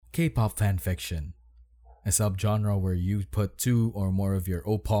K-pop fanfiction, a subgenre where you put two or more of your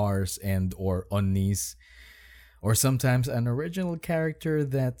opars and or onnis, or sometimes an original character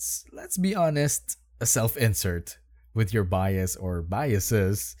that's, let's be honest, a self-insert with your bias or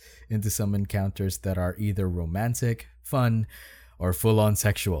biases into some encounters that are either romantic, fun, or full-on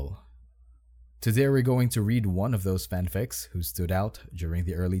sexual. Today we're going to read one of those fanfics who stood out during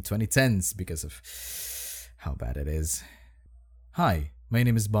the early 2010s because of how bad it is. Hi, my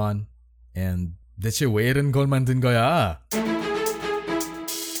name is Bon, and Dechiweren Golman din Goya.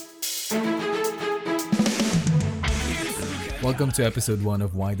 Welcome to episode 1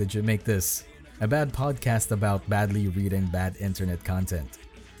 of Why Did You Make This? A bad podcast about badly reading bad internet content.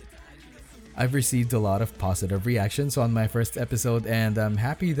 I've received a lot of positive reactions on my first episode, and I'm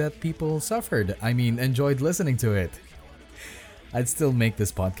happy that people enjoyed listening to it. I'd still make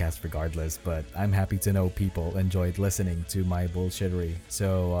this podcast regardless, but I'm happy to know people enjoyed listening to my bullshittery.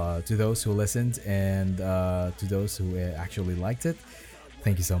 So to those who listened and to those who actually liked it,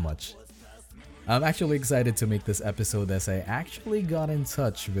 thank you so much. I'm actually excited to make this episode as I actually got in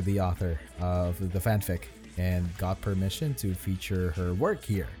touch with the author of the fanfic and got permission to feature her work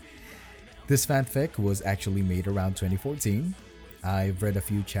here. This fanfic was actually made around 2014. I've read a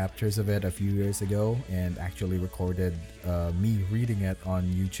few chapters of it a few years ago and actually recorded me reading it on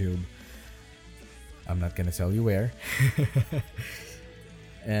YouTube. I'm not gonna tell you where.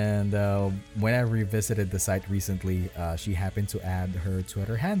 And when I revisited the site recently, she happened to add her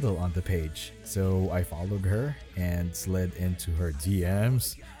Twitter handle on the page. So I followed her and slid into her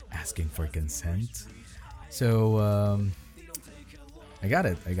DMs asking for consent. So I got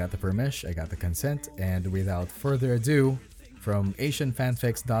it. I got the permission, I got the consent, and without further ado, from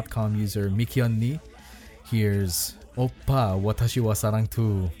AsianFanfics.com user Mikyon-ni, here's Oppa watashi wa sarang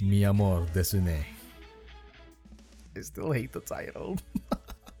to mi amor desu ne. I still hate the title.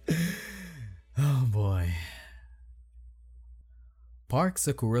 Oh boy. Park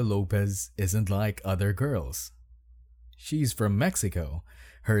Sakura Lopez isn't like other girls. She's from Mexico,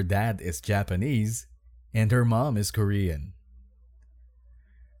 her dad is Japanese, and her mom is Korean.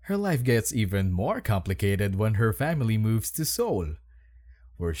 Her life gets even more complicated when her family moves to Seoul,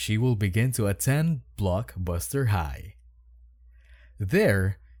 where she will begin to attend Blockbuster High.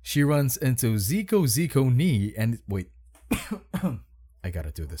 There, she runs into Zico Ni and... Wait. I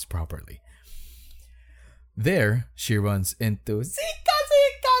gotta do this properly. There, she runs into Zico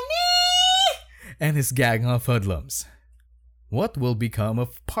Ni and his gang of hoodlums. What will become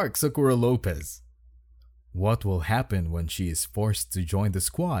of Park Sakura Lopez? What will happen when she is forced to join the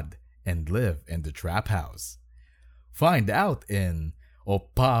squad and live in the trap house? Find out in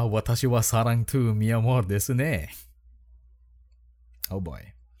Oppa watashi wa sarang to mi amor desu ne. Oh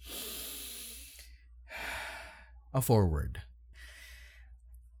boy. A foreword.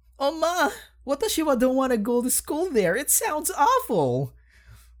 Oma, watashi wa don't want to go to school there. It sounds awful.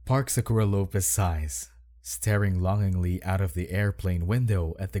 Park Sakura Lopez sighs, staring longingly out of the airplane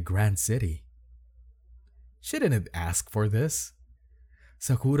window at the grand city. She didn't ask for this.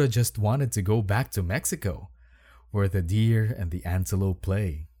 Sakura just wanted to go back to Mexico, where the deer and the antelope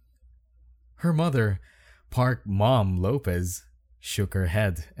play. Her mother, Park Mom Lopez, shook her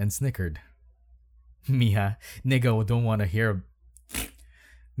head and snickered. Mija, nigga don't want to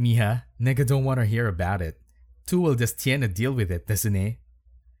hear about it. Two will just tiene deal with it, desu ne?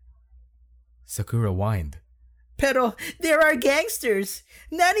 Sakura whined. Pero there are gangsters.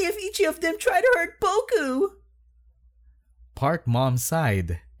 Nani if each of them try to hurt Boku. Park Mom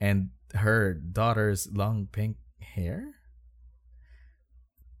sighed, and her daughter's long pink hair?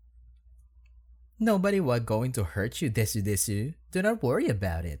 Nobody was going to hurt you, desu. Do not worry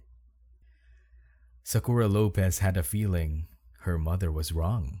about it. Sakura Lopez had a feeling her mother was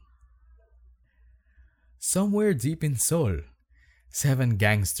wrong. Somewhere deep in Seoul, 7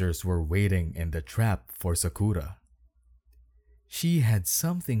 gangsters were waiting in the trap for Sakura. She had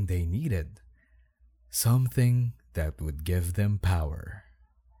something they needed. Something that would give them power.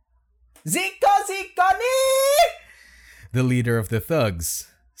 Zico ni! The leader of the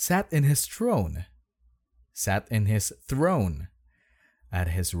thugs sat in his throne at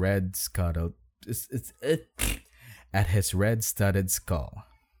his red studded skull.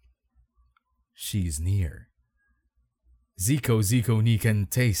 She's near. Zico ni can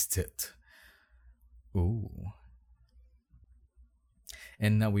taste it. Ooh.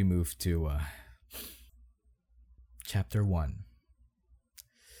 And now we move to Chapter 1.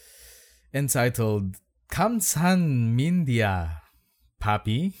 Entitled Kamsan Mindia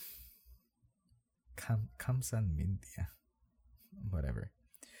Papi. Kamsan Mindia. Whatever.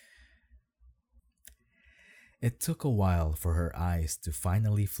 It took a while for her eyes to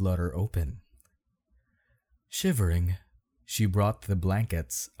finally flutter open. Shivering, she brought the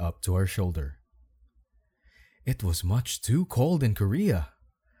blankets up to her shoulder. It was much too cold in Korea,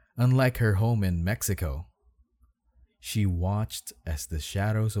 unlike her home in Mexico. She watched as the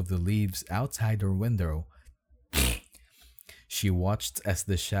shadows of the leaves outside her window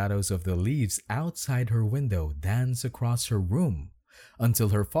dance across her room until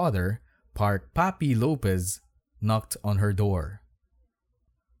her father, Park Papi Lopez, knocked on her door.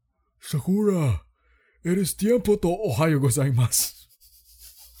 Sakura, it is tiempo to ohayo gozaimasu.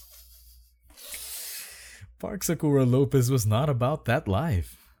 Park Sakura Lopez was not about that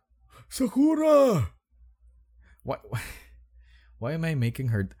life. Sakura! Why am I making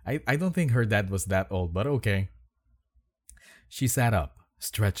her... I don't think her dad was that old, but okay. She sat up,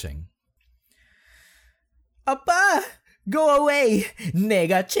 stretching. Appa! Go away!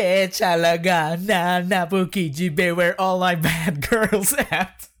 Nega che chalaga na napukijibe where all my bad girls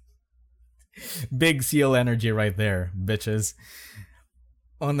at. Big seal energy right there, bitches.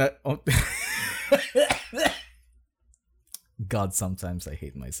 God, sometimes I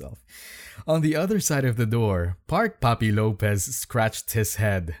hate myself. On the other side of the door, Park Papi Lopez scratched his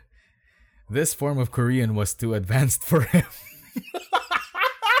head. This form of Korean was too advanced for him.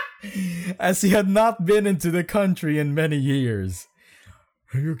 As he had not been into the country in many years.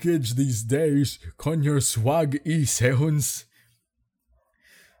 You kids these days, con your swag y sehuns.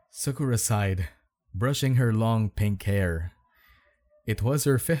 Sakura sighed, brushing her long pink hair. It was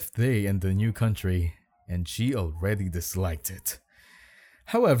her 5th day in the new country, and she already disliked it.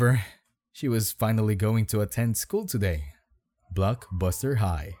 However, she was finally going to attend school today, Blockbuster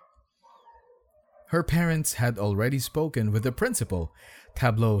High. Her parents had already spoken with the principal,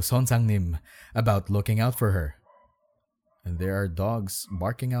 Tablo Sonsangnim, about looking out for her. And there are dogs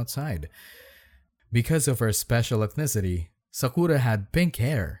barking outside. Because of her special ethnicity, Sakura had pink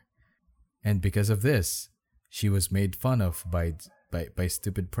hair. And because of this, she was made fun of by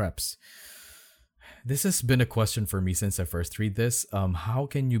stupid preps. This has been a question for me since I first read this. How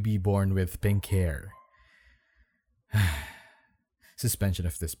can you be born with pink hair? Suspension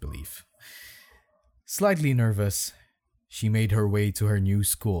of disbelief. Slightly nervous, she made her way to her new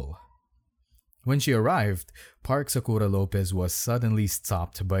school. When she arrived, Park Sakura Lopez was suddenly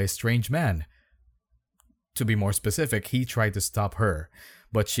stopped by a strange man. To be more specific, he tried to stop her,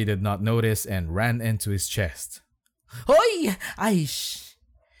 but she did not notice and ran into his chest. Hoy! Aish!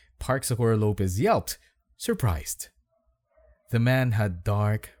 Park Sakura Lopez yelped, surprised. The man had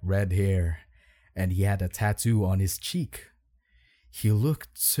dark red hair, and he had a tattoo on his cheek. He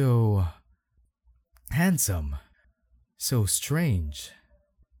looked so handsome, so strange.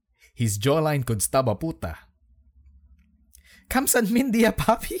 His jawline could stab a puta. Kamsan Mindia,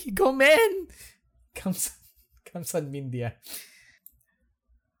 papi! Go man! Kamsan Mindia.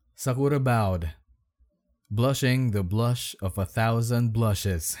 Sakura bowed, blushing the blush of 1,000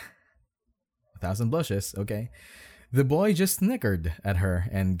 blushes. 1,000 blushes, okay. The boy just snickered at her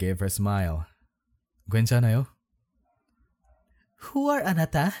and gave her a smile. Gwensanayo? Who are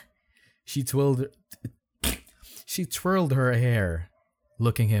Anata? She twirled her hair,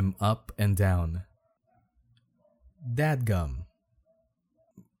 looking him up and down. Dadgum.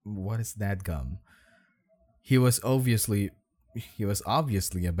 What is dadgum? He was obviously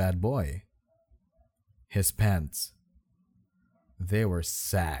a bad boy. His pants, they were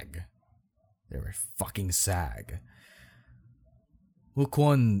sag. They were fucking sag.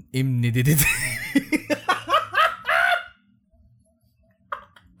 Ukon imnididid.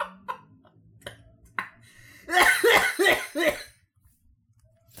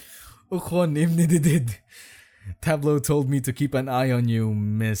 Ukon imnididid. Tableau told me to keep an eye on you,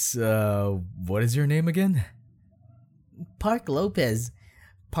 Miss, what is your name again? Park Lopez.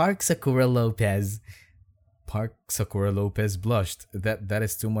 Park Sakura Lopez. Park Sakura Lopez blushed. That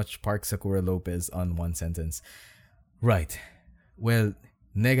is too much Park Sakura Lopez on one sentence. Right. Well,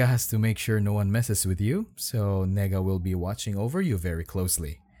 Nega has to make sure no one messes with you, so Nega will be watching over you very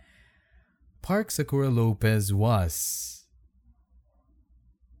closely. Park Sakura Lopez was...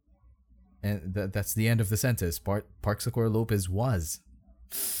 And that's the end of the sentence. Park Sakura Lopez was...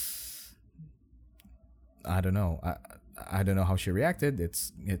 I don't know. I don't know how she reacted.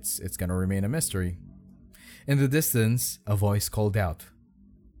 It's gonna remain a mystery. In the distance, a voice called out,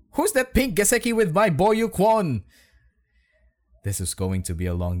 "Who's that pink Geseki with my boy Kwon?" This is going to be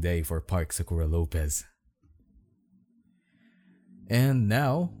a long day for Park Sakura Lopez. And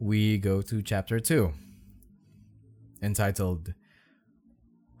now we go to chapter 2, entitled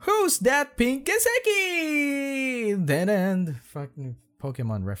 "Who's that pink Geseki?" Then and fucking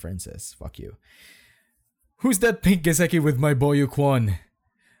Pokemon references. Fuck you. Who's that pink Geseki with my boy Kwon?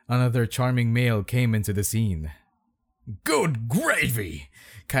 Another charming male came into the scene. Good gravy!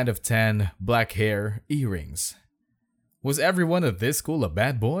 Kind of tan, black hair, earrings. Was everyone at this school a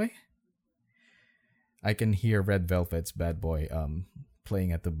bad boy? I can hear Red Velvet's bad boy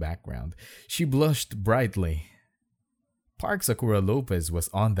playing at the background. She blushed brightly. Park Sakura Lopez was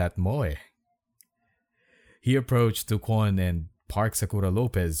on that moe. He approached Kwon and Park Sakura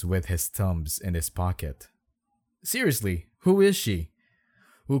Lopez with his thumbs in his pocket. Seriously, who is she?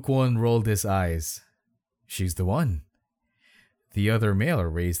 Kwon rolled his eyes. She's the one. The other male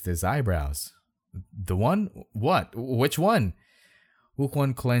raised his eyebrows. The one? What? Which one?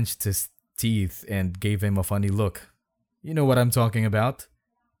 Kwon clenched his teeth and gave him a funny look. You know what I'm talking about?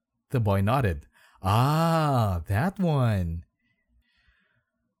 The boy nodded. Ah, that one.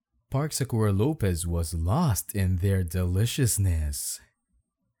 Park Sakura Lopez was lost in their deliciousness.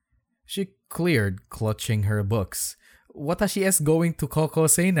 She cleared, clutching her books. Watashi is going to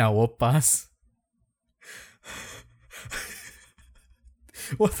kokosei now, oppas.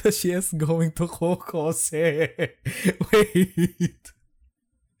 Watashi is going to kokosei. Wait.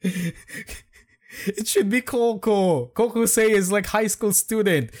 It should be Koko. Kokosei is like high school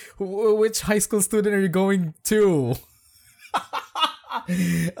student. Which high school student are you going to?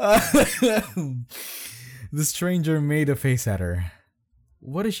 The stranger made a face at her.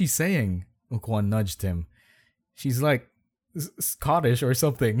 What is she saying? Kwon nudged him. She's like Scottish or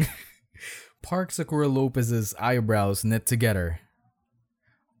something. Park Sakura Lopez's eyebrows knit together.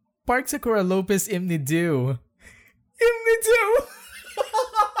 Park Sakura Lopez imnidu. Imnidu!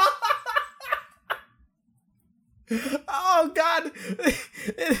 Oh god!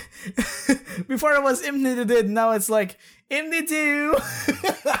 Before it was imnidu, now it's like imnidu!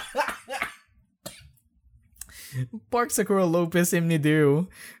 Park Sakura Lopez imnidu.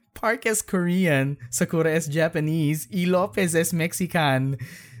 Park is Korean, Sakura is Japanese, E Lopez is Mexican.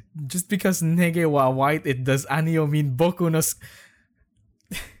 Just because nege wa white, it does anio mean boku no.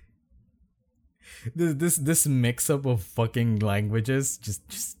 This mix up of fucking languages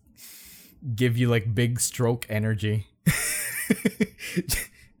just give you like big stroke energy.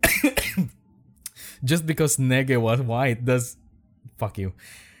 Just because nege wa white does fuck you.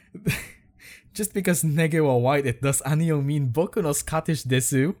 Just because nege wa white, it does anio mean boku no Scottish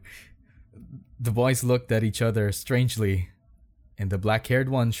desu. The boys looked at each other strangely, and the black-haired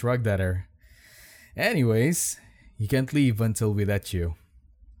one shrugged at her. Anyways, you can't leave until we let you.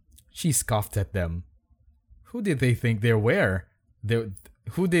 She scoffed at them. Who did they think they were?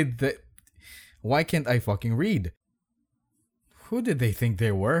 Why can't I fucking read? Who did they think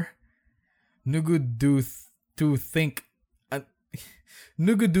they were? Nugu to think.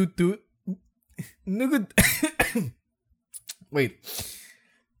 Nugu to. Wait.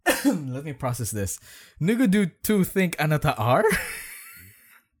 Let me process this. Nugudu to think anata are?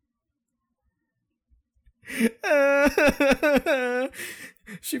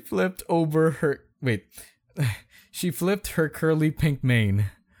 She flipped her curly pink mane.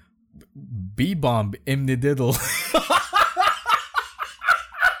 B-bomb imnididdle.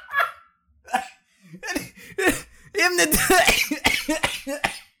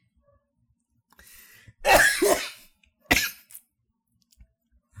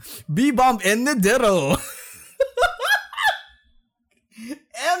 B-bomb in the diddle.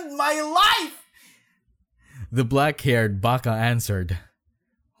 End my life. The black-haired Baka answered.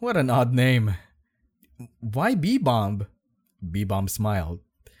 What an odd name. Why B-bomb? B-bomb smiled.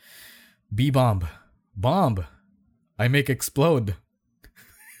 B-bomb. Bomb. I make explode.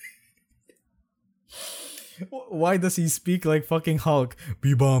 Why does he speak like fucking Hulk?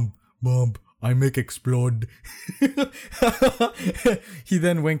 B-bomb. Bomb. I make explode. He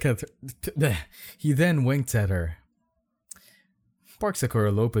then winked at her. Park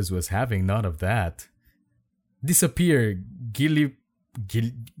Sakura Lopez was having none of that. Disappear, Gilipolas.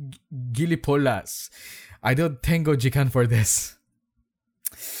 I don't tengo jikan for this.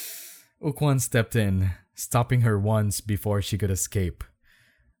 Kwon stepped in, stopping her once before she could escape.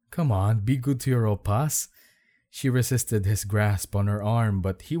 Come on, be good to your oppas. She resisted his grasp on her arm,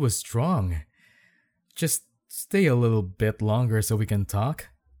 but he was strong. Just stay a little bit longer so we can talk.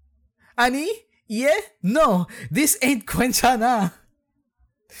 Ani? Yeah? No, this ain't Quenchana.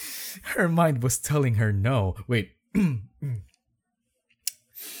 Her mind was telling her no. Wait.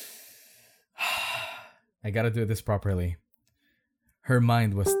 I gotta do this properly. Her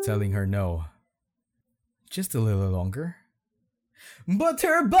mind was telling her no. Just a little longer. But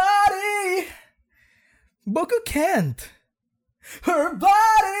her body... Boku can't. Her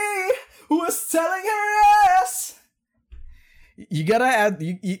body was telling her yes. You gotta add.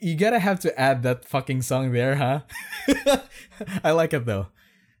 You gotta have to add that fucking song there, huh? I like it though.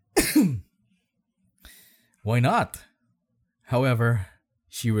 Why not? However,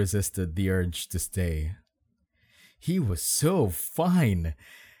 she resisted the urge to stay. He was so fine,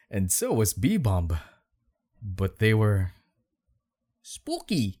 and so was B-Bomb. But they were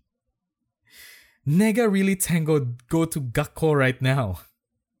spooky. Nega really tangoed go to Gakko right now.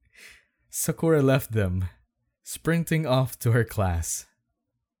 Sakura left them, sprinting off to her class.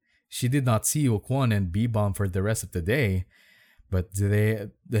 She did not see Okwon and B-Bomb for the rest of the day, but they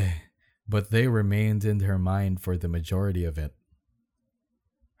remained in her mind for the majority of it.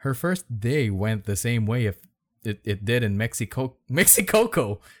 Her first day went the same way if it did in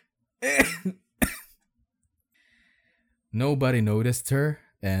Mexicoco. Nobody noticed her,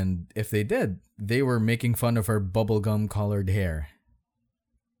 and if they did, they were making fun of her bubblegum colored hair.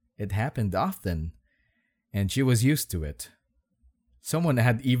 It happened often, and she was used to it. Someone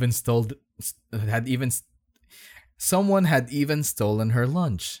had even stolen her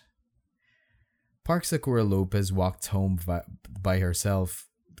lunch. Park Sakura Lopez walked home by herself.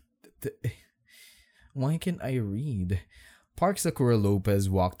 Why can't I read? Park Sakura Lopez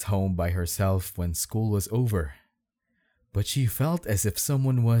walked home by herself when school was over. But she felt as if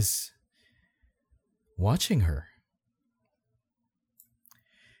someone was watching her.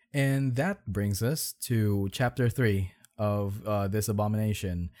 And that brings us to chapter 3 of this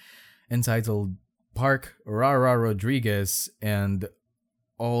abomination, entitled Park Rara Rodriguez and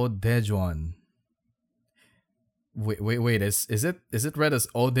O Dejuan. Wait, is it read as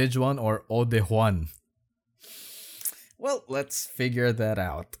O Dejuan or O De Juan? Well, let's figure that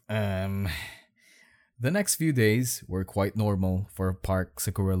out. The next few days were quite normal for Park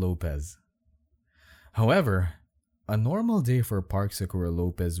Sakura Lopez. However, a normal day for Park Sakura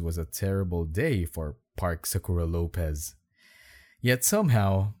Lopez was a terrible day for Park Sakura Lopez. Yet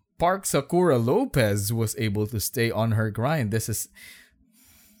somehow, Park Sakura Lopez was able to stay on her grind.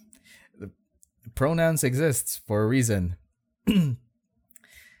 Pronouns exists for a reason.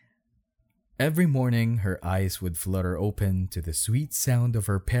 Every morning, her eyes would flutter open to the sweet sound of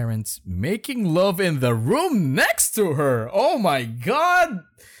her parents making love in the room next to her. Oh my god!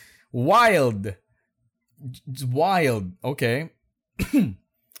 Wild. Wild. Okay.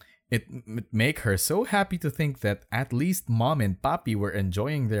 It make her so happy to think that at least mom and papi were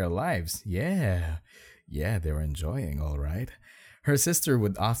enjoying their lives. Yeah, they were enjoying, all right. Her sister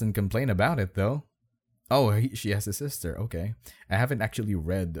would often complain about it, though. Oh, she has a sister. Okay. I haven't actually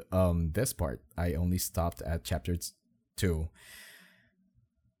read this part. I only stopped at chapter 2.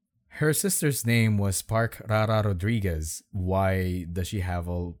 Her sister's name was Park Rara Rodriguez. Why does she have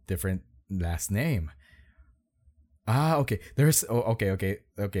a different last name? Okay. Okay.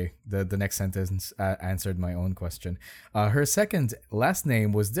 The next sentence answered my own question. Her second last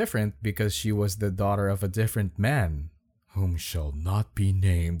name was different because she was the daughter of a different man, whom shall not be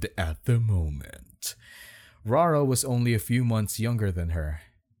named at the moment. Rara was only a few months younger than her,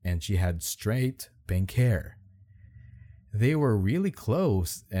 and she had straight, pink hair. They were really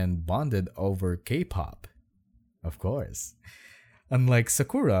close and bonded over K-pop. Of course. Unlike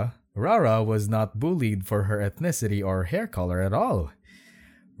Sakura, Rara was not bullied for her ethnicity or hair color at all.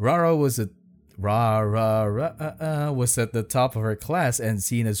 Rara was at the top of her class and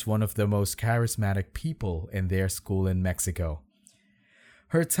seen as one of the most charismatic people in their school in Mexico.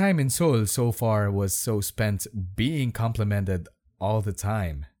 Her time in Seoul so far was so spent being complimented all the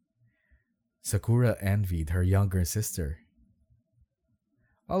time. Sakura envied her younger sister.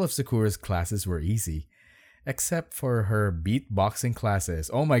 All of Sakura's classes were easy, except for her beatboxing classes.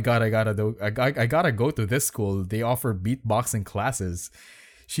 Oh my god, I gotta go to this school. They offer beatboxing classes.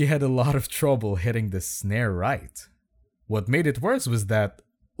 She had a lot of trouble hitting the snare right. What made it worse was that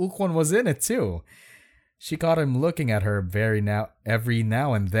Ukwon was in it too. She caught him looking at her every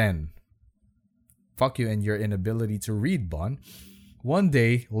now and then. Fuck you and your inability to read, Bon. One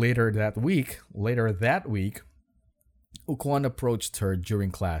day, later that week, Ukwon approached her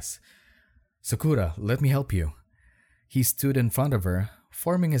during class. Sakura, let me help you. He stood in front of her,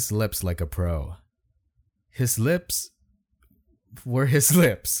 forming his lips like a pro. His lips were his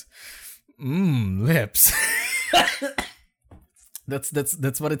lips. Lips.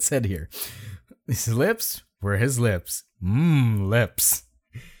 That's what it said here. His lips were his lips. Lips.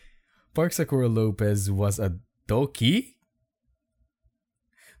 Park Sakura Lopez was a doki?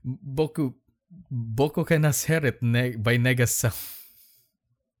 Boku ka naseret by Negasel.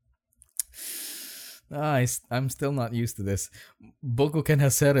 I'm still not used to this. Boku ka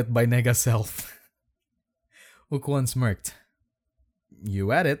naseret by Negaself. Ukwon smirked.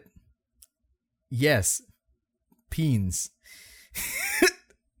 You at it? Yes. Peens.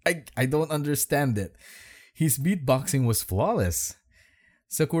 I don't understand it. His beatboxing was flawless.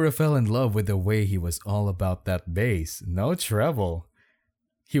 Sakura fell in love with the way he was all about that bass, no treble.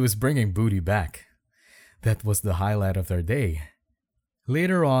 He was bringing booty back. That was the highlight of their day.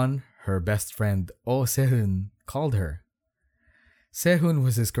 Later on, her best friend Oh Sehun called her. Sehun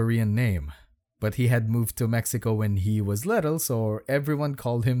was his Korean name, but he had moved to Mexico when he was little, so everyone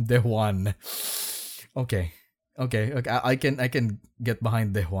called him Dejuan. Okay. I can get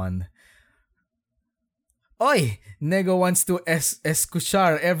behind Dejuan. Oy, Nego wants to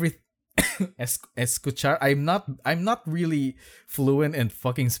escuchar every escuchar. I'm not really fluent in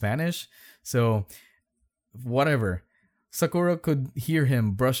fucking Spanish, so whatever. Sakura could hear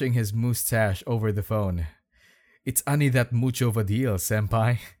him brushing his mustache over the phone. It's ani that mucho of a deal,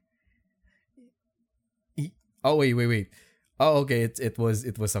 senpai. Oh wait. Oh okay, it was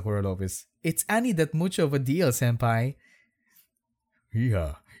Sakura Lopez. It's ani that mucho of a deal, senpai.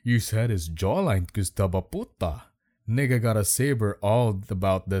 Yeah, you said his jawline gustaba puta. Nigga gotta saber all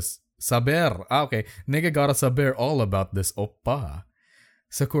about this. Saber. Okay. Nigga gotta saber all about this oppa.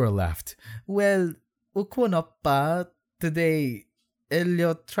 Sakura laughed. Well, ukun oppa. Today,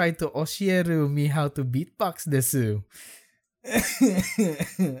 Elliot tried to oshieru me how to beatbox desu.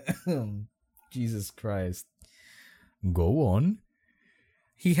 Jesus Christ. Go on.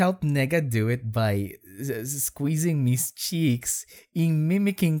 He helped Nega do it by squeezing me's cheeks in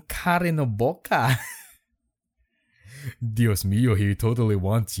mimicking Kare no boca. Dios mío, he totally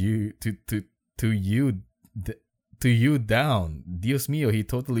wants you to you down. Dios mío, he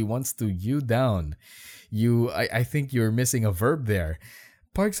totally wants to you down. I think you're missing a verb there.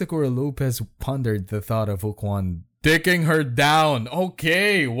 Park Sakura Lopez pondered the thought of Ukwan dicking her down.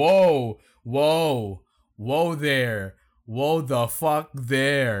 Okay, whoa there. Whoa the fuck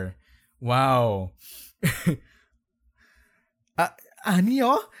there. Wow.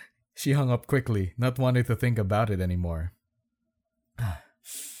 Anio? She hung up quickly, not wanting to think about it anymore.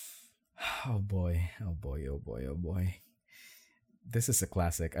 Oh boy. This is a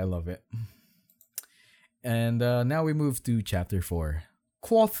classic. I love it. And now we move to chapter 4.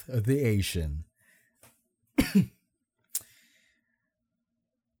 Quoth the Asian.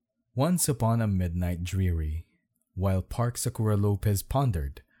 Once upon a midnight dreary, while Park Sakura Lopez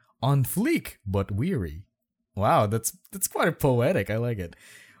pondered, on fleek but weary. Wow, that's quite poetic. I like it.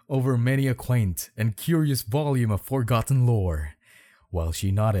 Over many a quaint and curious volume of forgotten lore, while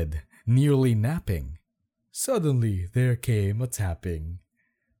she nodded, nearly napping, suddenly there came a tapping.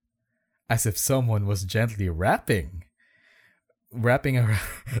 As if someone was gently rapping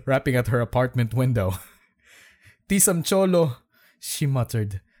at her apartment window. Tisam cholo, she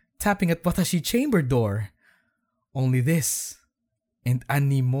muttered, tapping at Watashi chamber door. Only this, and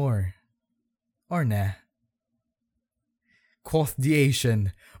any more. Or nah. Quoth the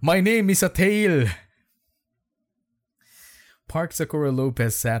Asian, my name is a tail. Park Sakura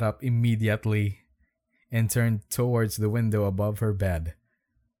Lopez sat up immediately and turned towards the window above her bed.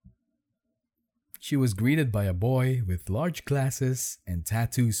 She was greeted by a boy with large glasses and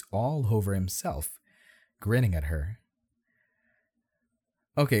tattoos all over himself, grinning at her.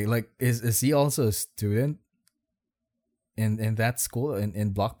 Okay, like, is he also a student in that school,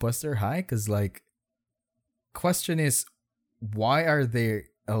 in Blockbuster High? Because, like, question is, why are they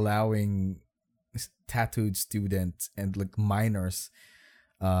allowing tattooed students and, like, minors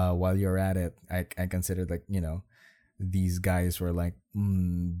while you're at it? I consider, like, you know, these guys were, like,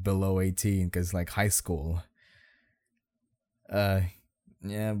 below 18 because, like, high school.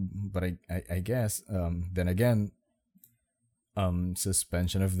 Yeah, but I guess, then again,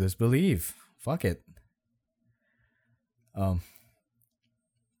 suspension of disbelief. Fuck it.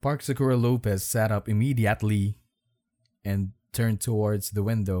 Park Sakura Lopez sat up immediately and turned towards the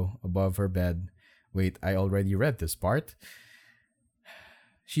window above her bed. Wait, I already read this part.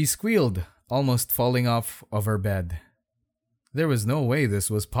 She squealed, almost falling off of her bed. There was no way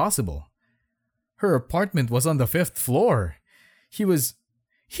this was possible. Her apartment was on the 5th floor. He was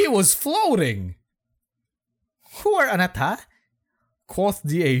floating. Who are anata? Quoth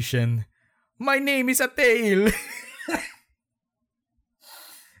the Asian. My name is a tail.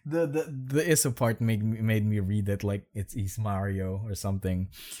 The Issa part made me read it like it's East Mario or something.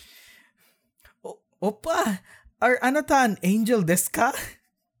 Oppa, are anata an angel desu ka?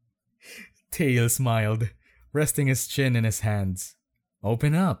 Tail smiled, resting his chin in his hands.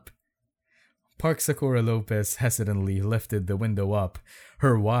 Open up. Park Sakura Lopez hesitantly lifted the window up,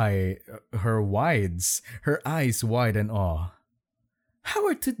 her eyes wide in awe. How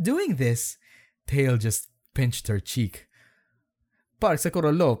are you doing this? Tail just pinched her cheek. Park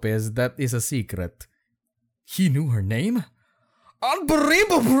Sakura Lopez, that is a secret. He knew her name?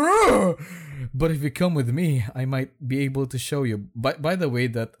 Unbelievable! But if you come with me, I might be able to show you. By the way,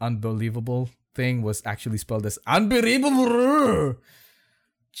 that unbelievable thing was actually spelled as unbelievable.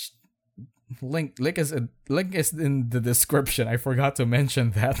 Link is in the description. I forgot to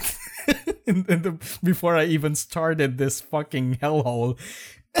mention that before I even started this fucking hellhole.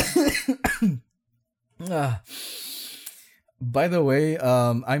 By the way,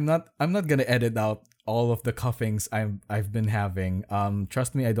 I'm not gonna edit out all of the coughings I've been having.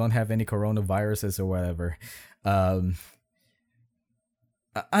 Trust me, I don't have any coronaviruses or whatever.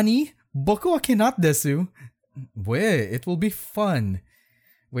 Ani, boko wa kinat desu. Wait, it will be fun.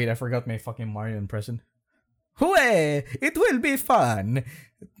 Wait, I forgot my fucking Mario impression. Hue, it will be fun.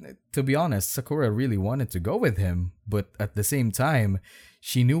 To be honest, Sakura really wanted to go with him, but at the same time,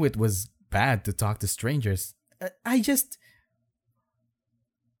 she knew it was bad to talk to strangers.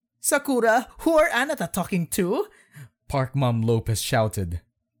 Sakura, who are Anata talking to? Park Mom Lopez shouted.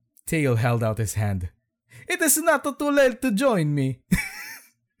 Tail held out his hand. It is not too late to join me.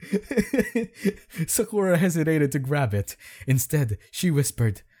 Sakura hesitated to grab it. Instead, she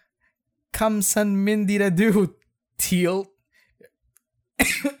whispered, Kamsan Mindidadu, Teal.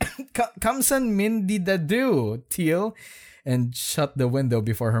 Kamsan Mindidadu, Teal, and shut the window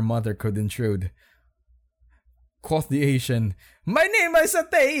before her mother could intrude. Quoth the Asian, My name is a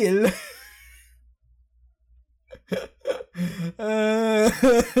Tail.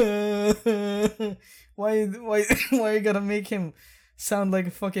 Why you gotta make him sound like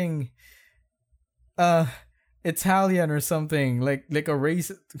a fucking Italian or something, like a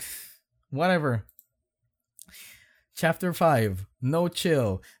race? Whatever. Chapter 5, No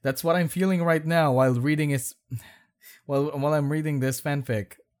Chill. That's what I'm feeling right now while reading while I'm reading this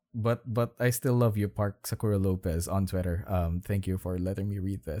fanfic. But I still love you, Park Sakura Lopez on Twitter. Thank you for letting me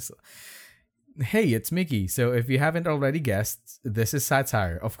read this. Hey, it's Mickey. So if you haven't already guessed, this is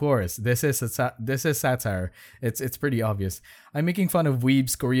satire. Of course, this is satire. It's pretty obvious. I'm making fun of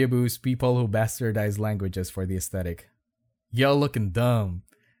weebs, Koreaboos, people who bastardize languages for the aesthetic. Y'all looking dumb.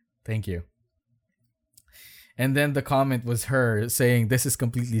 Thank you. And then the comment was her saying, "This is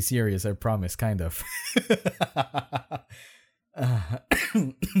completely serious. I promise." Kind of.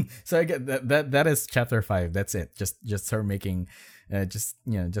 So I get that is chapter 5. That's it. Just her making,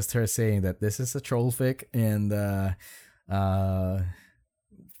 just her saying that this is a troll fic, and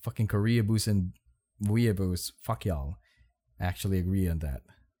fucking Koreaboos and weeaboos, fuck y'all. I actually agree on that.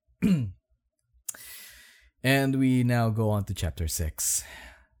 And we now go on to chapter 6.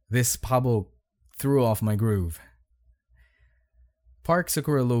 This Pablo threw off my groove. Park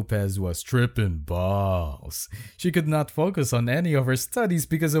Sakura Lopez was tripping balls. She could not focus on any of her studies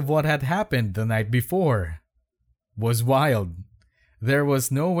because of what had happened the night before. Was wild. There was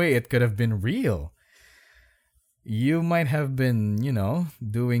no way it could have been real. You might have been,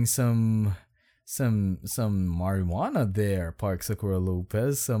 doing some marijuana there, Park Sakura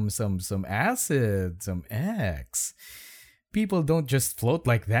Lopez, some acid, some X. People don't just float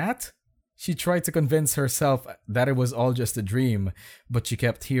like that. She tried to convince herself that it was all just a dream, but she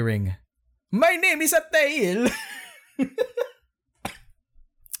kept hearing, "My name is a Tail,"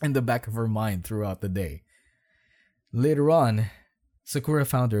 in the back of her mind throughout the day. Later on, Sakura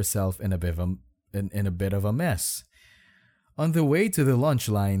found herself in a bit of a mess. On the way to the lunch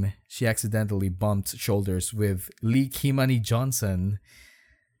line, she accidentally bumped shoulders with Lee Kimani Johnson.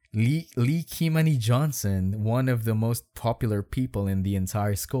 Lee Kimani Johnson, one of the most popular people in the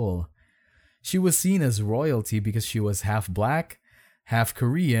entire school. She was seen as royalty because she was half black, half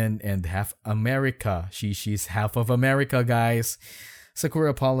Korean, and half America. She's half of America, guys.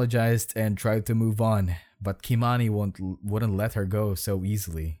 Sakura apologized and tried to move on, but Kimani wouldn't let her go so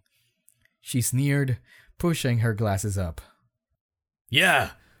easily. She sneered, pushing her glasses up.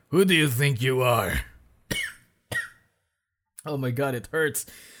 Yeah, who do you think you are? Oh my god, it hurts.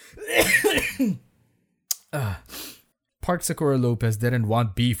 Park Sakura Lopez didn't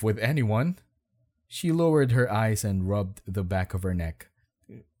want beef with anyone. She lowered her eyes and rubbed the back of her neck.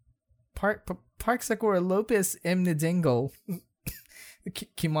 Park Sakura Lopez Mnidingle.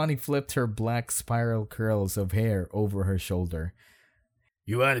 Kimani flipped her black spiral curls of hair over her shoulder.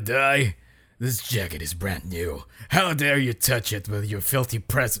 You wanna die? This jacket is brand new. How dare you touch it with your filthy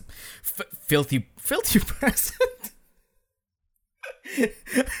present? Filthy present?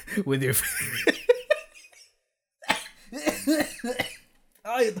 With your...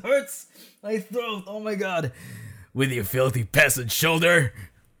 Oh, it hurts. My throat. Oh my god. With your filthy peasant shoulder?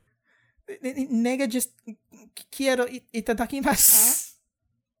 Nega, just quiero itadakimasu.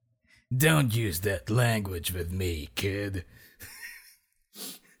 Don't use that language with me, kid.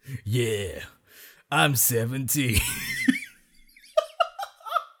 Yeah, I'm 17.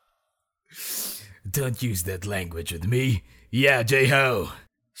 Don't use that language with me. Yeah, J-Ho.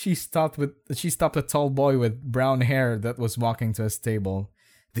 She stopped a tall boy with brown hair that was walking to his table.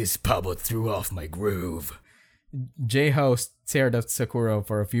 This pabo threw off my groove. J-Ho stared at Sakura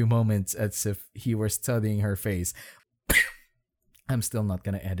for a few moments as if he were studying her face. I'm still not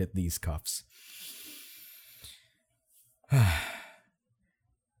gonna edit these cuffs.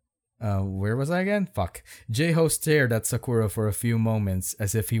 Where was I again? Fuck. J-Ho stared at Sakura for a few moments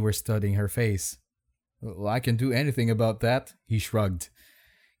as if he were studying her face. Well, I can do anything about that, he shrugged.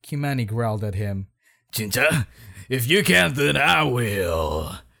 Kimani growled at him. Chincha, if you can't, then I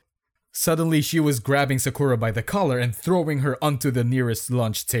will. Suddenly, she was grabbing Sakura by the collar and throwing her onto the nearest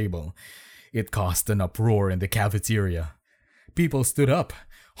lunch table. It caused an uproar in the cafeteria. People stood up,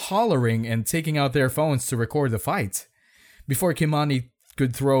 hollering and taking out their phones to record the fight. Before Kimani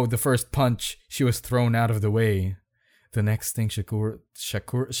could throw the first punch, she was thrown out of the way. The next thing Sakura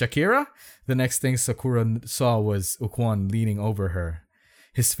saw was Ukwan leaning over her,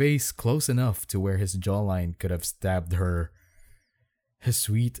 his face close enough to where his jawline could have stabbed her. His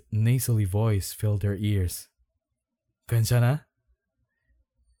sweet, nasally voice filled her ears. 괜찮아?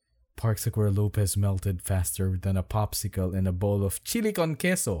 Park Sakura Lopez melted faster than a popsicle in a bowl of chili con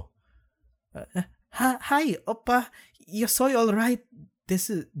queso. Hi, Oppa. Yo soy alright.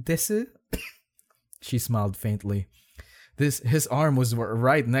 Desu? She smiled faintly. His arm was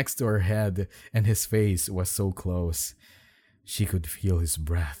right next to her head, and his face was so close. She could feel his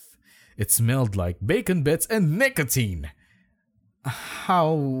breath. It smelled like bacon bits and nicotine.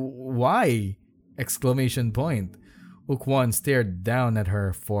 How? Why? Exclamation point. Ukwan stared down at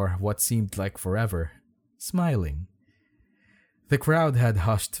her for what seemed like forever, smiling. The crowd had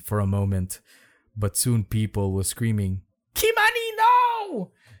hushed for a moment, but soon people were screaming, Kimani,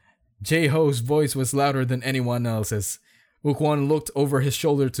 no! J-Ho's voice was louder than anyone else's. Ukwan looked over his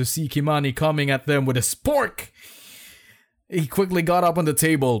shoulder to see Kimani coming at them with a spork. He quickly got up on the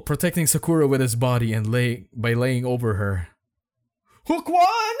table, protecting Sakura with his body and by laying over her.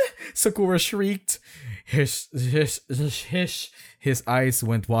 Ukwan! Sakura shrieked. His eyes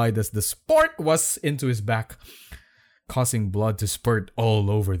went wide as the spork was into his back, causing blood to spurt all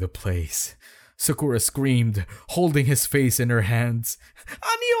over the place. Sakura screamed, holding his face in her hands.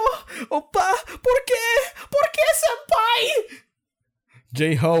 Anio! Oppa! ¿Por qué? ¿Por qué, senpai?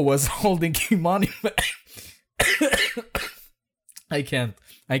 J-Ho was holding Kimani back. I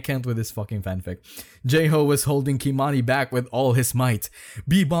can't with this fucking fanfic. J-Ho was holding Kimani back with all his might.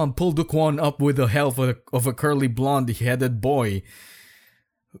 B-Bomb pulled Ukwan up with the help of a curly blonde-headed boy.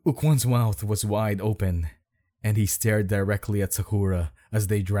 Ukwan's mouth was wide open, and he stared directly at Sakura as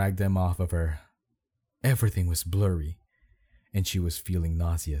they dragged them off of her. Everything was blurry, and she was feeling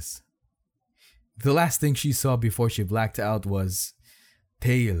nauseous. The last thing she saw before she blacked out was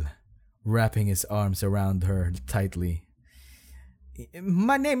Tail wrapping his arms around her tightly.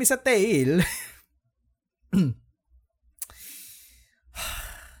 My name is a Tail.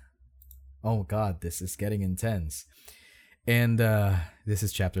 Oh god, this is getting intense. And this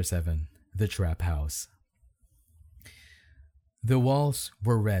is chapter 7, The Trap House. The walls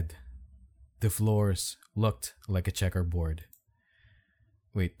were red. The floors looked like a checkerboard.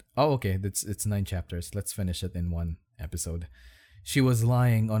 Wait, okay, it's 9 chapters. Let's finish it in one episode. She was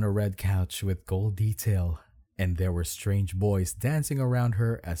lying on a red couch with gold detail, and there were strange boys dancing around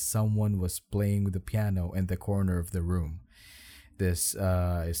her as someone was playing with the piano in the corner of the room. This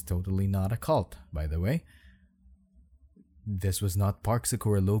is totally not a cult, by the way. This was not Park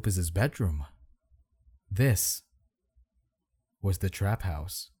Sakura Lopez's bedroom. This was the trap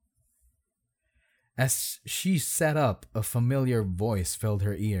house. As she sat up, a familiar voice filled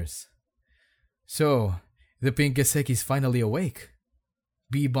her ears. So, the Pinkaseki's finally awake.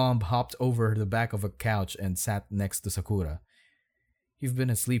 B-Bomb hopped over the back of a couch and sat next to Sakura. You've been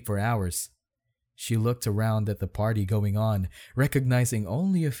asleep for hours. She looked around at the party going on, recognizing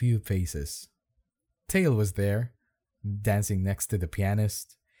only a few faces. Tail was there, dancing next to the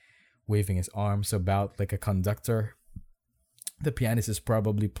pianist, waving his arms about like a conductor. The pianist is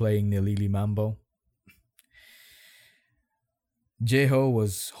probably playing nilili mumbo. J-Ho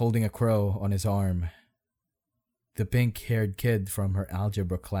was holding a crow on his arm. The pink-haired kid from her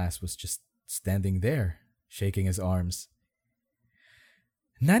algebra class was just standing there, shaking his arms.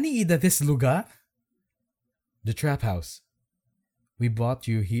 Nani ida this lugar? The trap house. We brought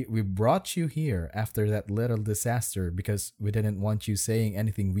you here after that little disaster because we didn't want you saying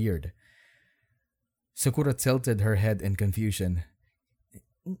anything weird. Sakura tilted her head in confusion.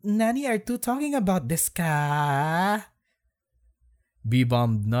 Nani are you talking about this ka?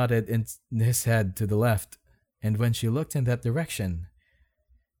 B-Bomb nodded in his head to the left, and when she looked in that direction,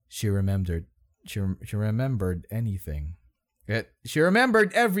 she remembered. She remembered anything. She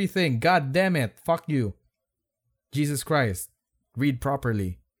remembered everything. God damn it. Fuck you. Jesus Christ. Read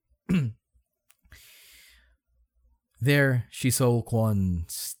properly. There, she saw Kwon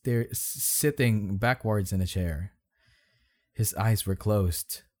sitting backwards in a chair. His eyes were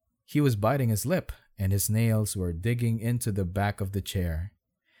closed. He was biting his lip, and his nails were digging into the back of the chair.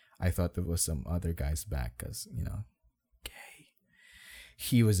 I thought it was some other guy's back, because, gay.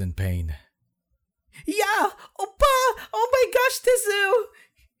 He was in pain. Yeah! Oppa! Oh my gosh, Tezu!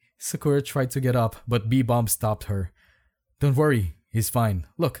 Sakura tried to get up, but B-Bomb stopped her. Don't worry, he's fine.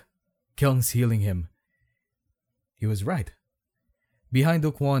 Look, Kyung's healing him. He was right. Behind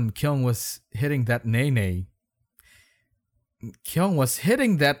Ukwon, Kyung was hitting that nay-nay.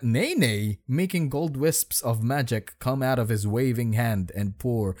 Making gold wisps of magic come out of his waving hand and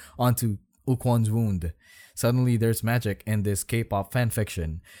pour onto Ukwon's wound. Suddenly, there's magic in this K-pop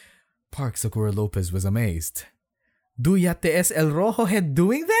fanfiction. Park Sakura Lopez was amazed. Do yate es el rojo head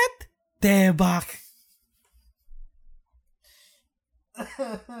doing that? Tebak!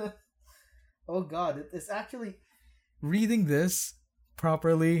 Oh god, it's actually... Reading this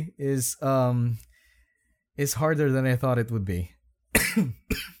properly is harder than I thought it would be.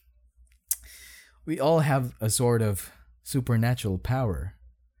 We all have a sort of supernatural power.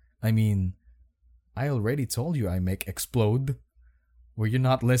 I mean, I already told you I make explode. Were you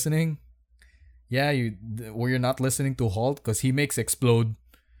not listening? Yeah, were you not listening to Halt because he makes explode?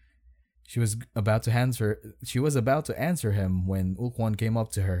 She was about to answer him when Ukwon came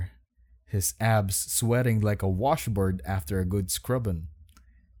up to her, his abs sweating like a washboard after a good scrubbing.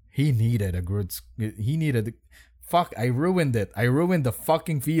 I ruined it. I ruined the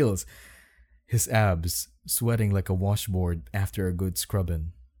fucking feels. His abs sweating like a washboard after a good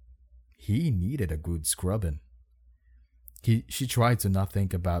scrubbing. He needed a good scrubbing. She tried to not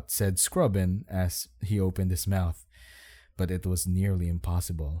think about said scrubbing as he opened his mouth, but it was nearly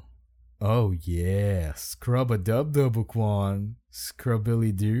impossible. Oh yeah, scrub-a-dub-dub, Ukwon.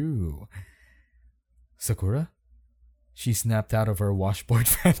 Scrubbily-doo. Sakura? She snapped out of her washboard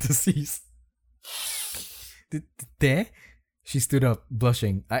fantasies. Te? She stood up,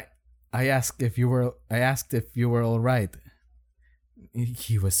 blushing. I asked if you were all right.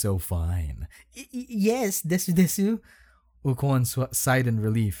 He was so fine. Yes, desu. Ukwon sighed in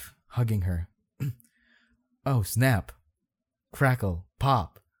relief, hugging her. Oh, snap. Crackle,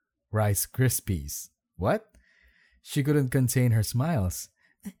 pop. Rice Krispies. What? She couldn't contain her smiles.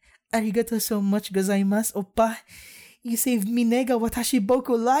 Arigato so much gozaimasu, oppa. You saved me nega watashi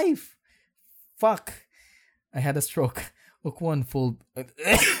boku life. Fuck. I had a stroke. Ukwon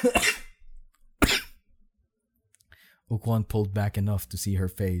pulled back enough to see her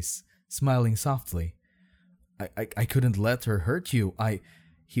face, smiling softly. I couldn't let her hurt you.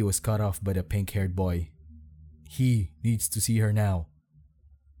 He was cut off by the pink-haired boy. He needs to see her now.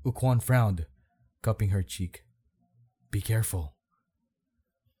 Ukwon frowned, cupping her cheek. Be careful.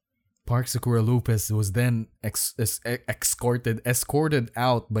 Park Sakura Lopez was then escorted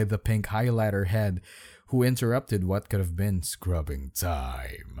out by the pink highlighter head, who interrupted what could have been scrubbing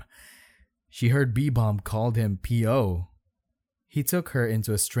time. She heard B-Bomb called him P.O. He took her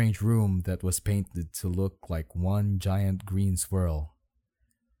into a strange room that was painted to look like one giant green swirl.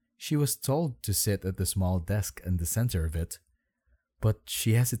 She was told to sit at the small desk in the center of it, but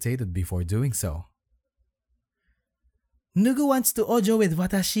she hesitated before doing so. Nugu wants to ojo with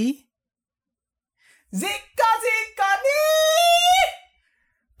watashi? Zika ni!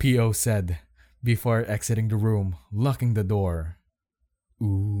 P.O. said, before exiting the room, locking the door.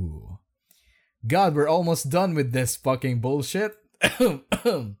 Ooh. God, we're almost done with this fucking bullshit.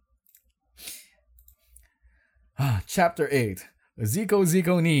 Chapter 8.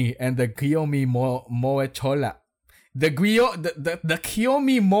 Ziko ni and the Kiyomi Moe Chola. The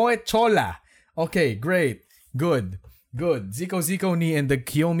Kiyomi Moe Chola. Okay, great. Good. Ziko ni and the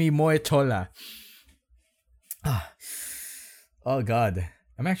Kiyomi Moe Chola. Oh god.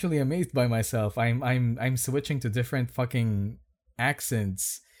 I'm actually amazed by myself. I'm switching to different fucking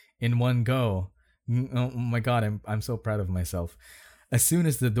accents in one go. Oh my god, I'm so proud of myself. As soon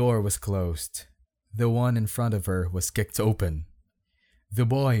as the door was closed, the one in front of her was kicked open. The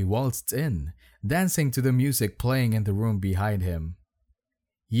boy waltzed in, dancing to the music playing in the room behind him.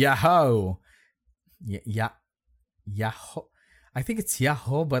 Yahoo! Yahoo! I think it's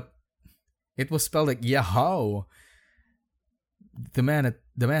Yahoo, but it was spelled like Yahoo! The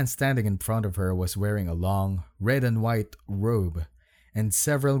man standing in front of her was wearing a long red and white robe and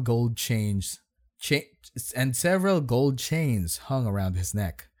several gold chains hung around his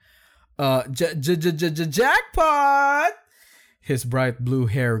neck. Jackpot! His bright blue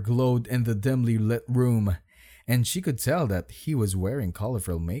hair glowed in the dimly lit room, and she could tell that he was wearing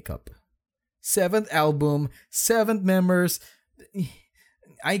colorful makeup. Seventh album, seventh members.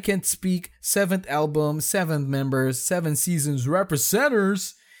 I can't speak. Seventh album, seventh members, 7 seasons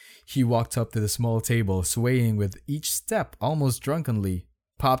representers. He walked up to the small table, swaying with each step almost drunkenly.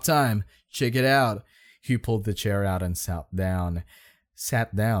 Pop time. Check it out. He pulled the chair out and sat down,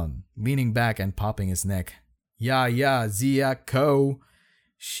 leaning back and popping his neck. Yeah, Zia Ko.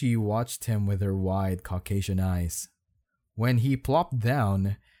 She watched him with her wide Caucasian eyes. When he plopped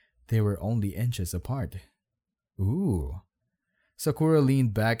down, they were only inches apart. Ooh. Sakura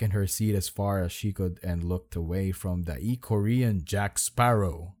leaned back in her seat as far as she could and looked away from the Korean Jack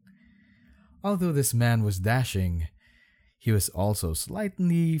Sparrow. Although this man was dashing, he was also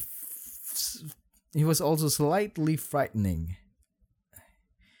slightly frightening.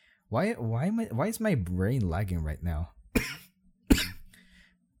 Why is my brain lagging right now?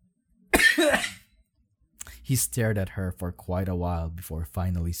 He stared at her for quite a while before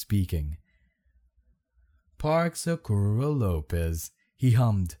finally speaking. Park Sakura Lopez, he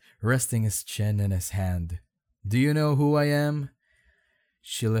hummed, resting his chin in his hand. Do you know who I am?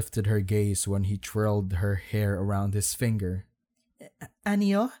 She lifted her gaze when he twirled her hair around his finger.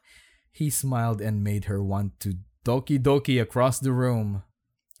 Anio? He smiled and made her want to doki doki across the room.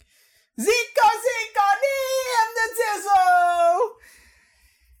 Zico, ni! I'm the Tizzle!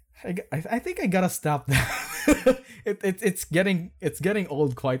 I think I gotta stop that. It's getting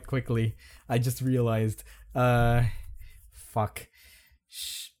old quite quickly. I just realized. Fuck.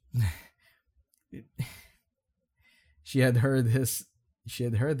 She had heard this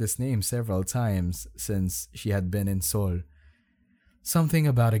name several times since she had been in Seoul. Something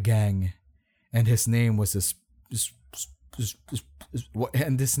about a gang, and his name was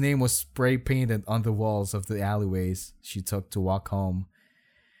spray painted on the walls of the alleyways she took to walk home.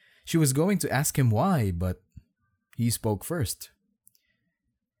 She was going to ask him why, but he spoke first.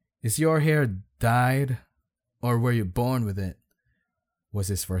 Is your hair dyed, or were you born with it? Was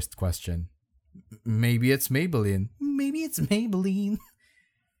his first question. Maybe it's Maybelline.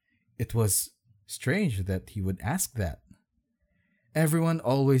 It was strange that he would ask that. Everyone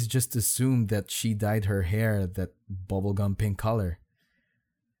always just assumed that she dyed her hair that bubblegum pink color.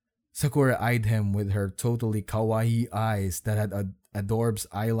 Sakura eyed him with her totally kawaii eyes that had Adorb's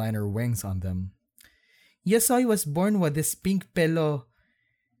eyeliner wings on them. Yes, I was born with this pink pelo.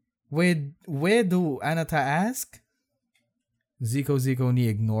 Where do Anata ask? Zico ni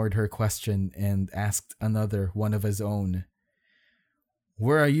ignored her question and asked another one of his own.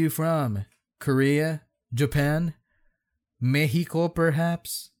 Where are you from? Korea? Japan? Mexico,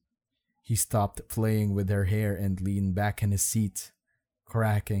 perhaps? He stopped playing with her hair and leaned back in his seat,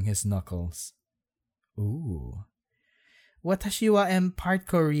 cracking his knuckles. Ooh. Watashi wa am part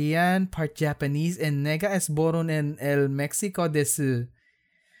Korean, part Japanese, and nega es boron en el Mexico desu.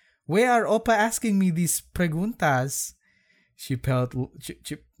 Why are Oppa asking me these preguntas? She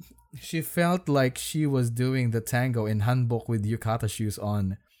felt like she was doing the tango in hanbok with yukata shoes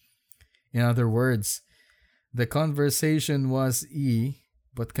on. In other words, the conversation was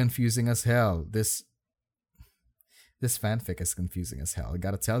but confusing as hell. This fanfic is confusing as hell. I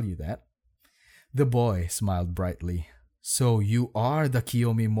gotta tell you that. The boy smiled brightly. So you are the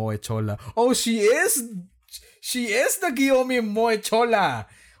Kiyomi Moe Chola. Oh, she is the Kiyomi Moe Chola.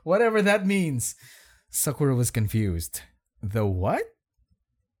 Whatever that means. Sakura was confused. The what?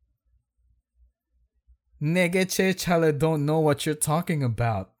 Negeche Chala don't know what you're talking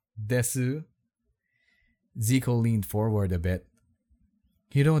about, desu. Zico leaned forward a bit.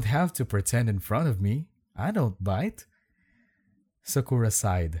 You don't have to pretend in front of me. I don't bite. Sakura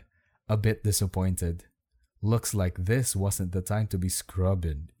sighed, a bit disappointed. Looks like this wasn't the time to be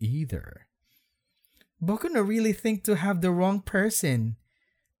scrubbing either. Boku no really think to have the wrong person.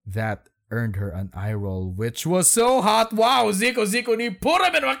 That earned her an eye roll, which was so hot. Wow, Zico ni put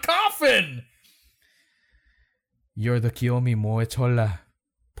him in a coffin! You're the Kiyomi Moe Chola,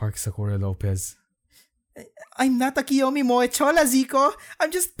 Park Sakura Lopez. I'm not a Kiyomi Moe Chola, Zico.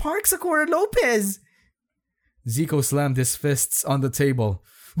 I'm just Park Sakura Lopez. Zico slammed his fists on the table.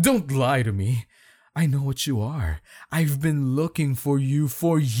 Don't lie to me. I know what you are. I've been looking for you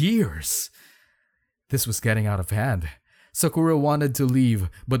for years. This was getting out of hand. Sakura wanted to leave,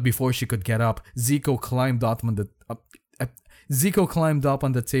 but before she could get up, Zico climbed up on the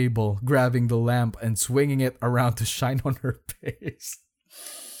table, grabbing the lamp and swinging it around to shine on her face.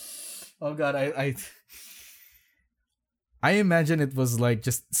 Oh god, I imagine it was like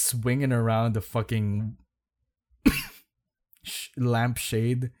just swinging around the fucking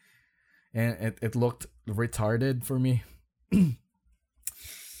lampshade, and it looked retarded for me. You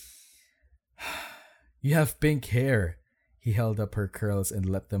have pink hair. He held up her curls and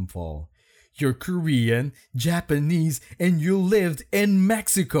let them fall. You're Korean, Japanese, and you lived in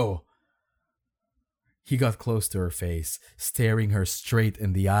Mexico. He got close to her face, staring her straight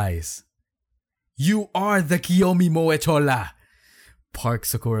in the eyes. You are the Kiyomi Moechola! Park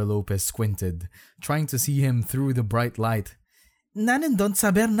Sakura Lopez squinted, trying to see him through the bright light. Nanin don't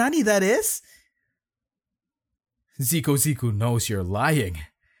saber nani that is? Zico knows you're lying.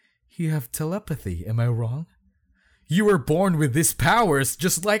 You have telepathy, am I wrong? You were born with these powers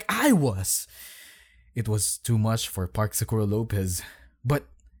just like I was. It was too much for Park Sakura Lopez, but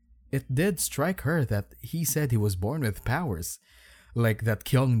it did strike her that he said he was born with powers. Like that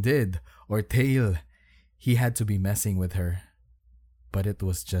Kyung did, or Tail. He had to be messing with her. But it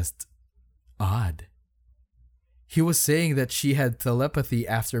was just odd. He was saying that she had telepathy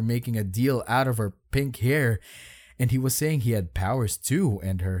after making a deal out of her pink hair, and he was saying he had powers too,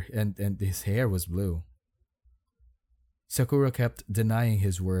 and his hair was blue. Sakura kept denying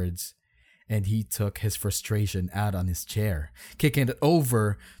his words, and he took his frustration out on his chair, kicking it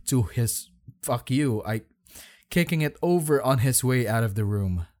over on his way out of the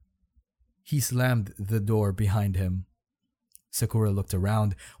room. He slammed the door behind him. Sakura looked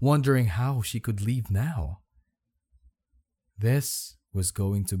around, wondering how she could leave now. This was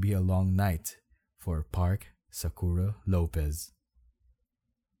going to be a long night for Park Sakura Lopez.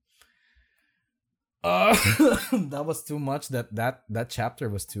 That was too much. That chapter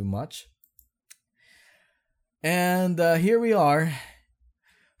was too much. And here we are.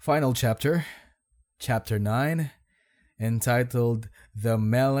 Final chapter. Chapter 9. Entitled The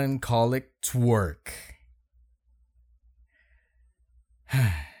Melancholic Twerk.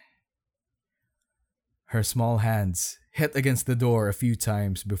 Her small hands hit against the door a few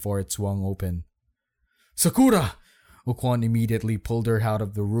times before it swung open. Sakura! Okwon immediately pulled her out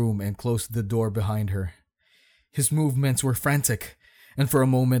of the room and closed the door behind her. His movements were frantic, and for a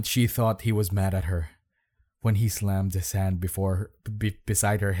moment she thought he was mad at her. When he slammed his hand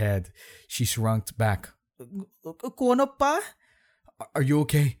beside her head, she shrunk back. Okwon oppa? Are you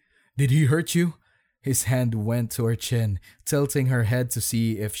okay? Did he hurt you? His hand went to her chin, tilting her head to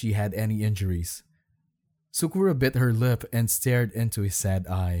see if she had any injuries. Sakura bit her lip and stared into his sad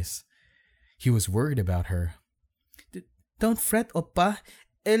eyes. He was worried about her. Don't fret, oppa.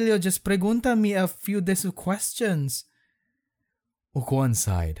 Elio just pregunta me a few desu questions. Okwon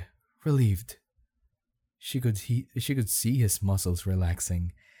sighed, relieved. She could see his muscles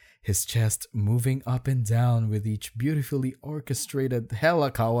relaxing, his chest moving up and down with each beautifully orchestrated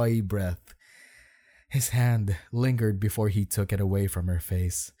hella kawaii breath. His hand lingered before he took it away from her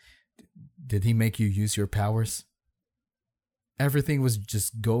face. Did he make you use your powers? Everything was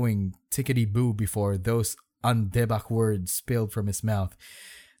just going tickety-boo before those undebak words spilled from his mouth.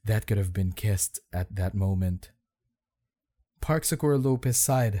 That could have been kissed at that moment. Park Sakura Lopez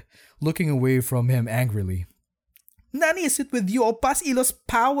sighed, looking away from him angrily. Nani is it with you, Oppa's Ilo's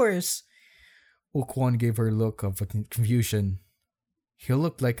powers? Okwon gave her a look of confusion. He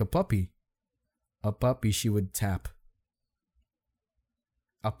looked like a puppy. A puppy she would tap.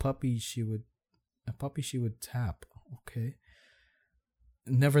 A puppy she would tap. Okay.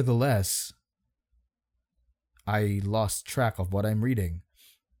 Nevertheless, I lost track of what I'm reading.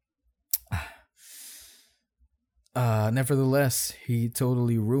 Nevertheless, he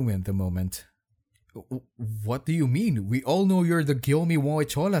totally ruined the moment. What do you mean? We all know you're the Gyomi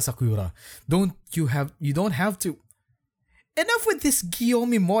Moechola, Sakura. You don't have to. Enough with this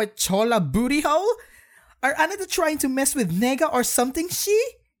Gyomi Moechola booty hole! Are Anata trying to mess with Nega or something, she?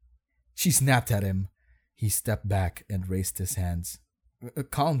 She snapped at him. He stepped back and raised his hands.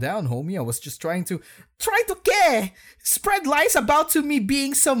 Calm down, homie. I was just trying to... Try to care! Spread lies about to me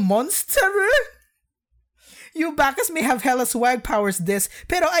being some monster? You bakas may have hella swag powers this,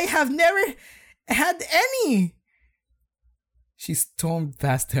 pero I have never had any! She stormed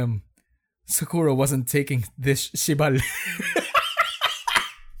past him. Sakura wasn't taking this shibal.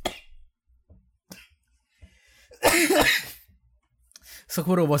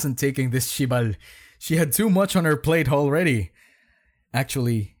 Sakura wasn't taking this shibal. She had too much on her plate already.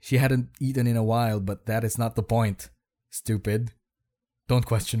 Actually, she hadn't eaten in a while, but that is not the point. Stupid. Don't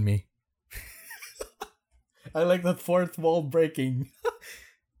question me. I like that fourth wall breaking.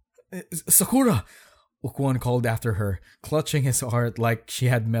 Sakura! Okwon called after her, clutching his heart like she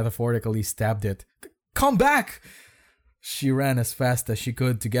had metaphorically stabbed it. Come back! She ran as fast as she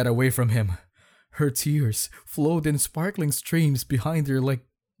could to get away from him. Her tears flowed in sparkling streams behind her like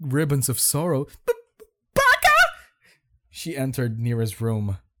ribbons of sorrow. Baka! She entered Nira's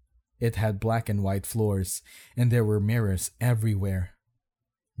room. It had black and white floors, and there were mirrors everywhere.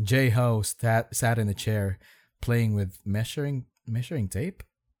 Jae-ho sat in a chair, playing with measuring tape.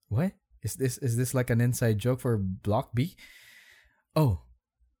 What is this like an inside joke for Block B? Oh,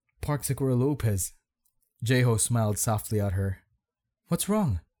 Park Sakura Lopez. Jae-ho smiled softly at her. What's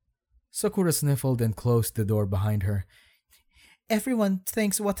wrong? Sakura sniffled and closed the door behind her. Everyone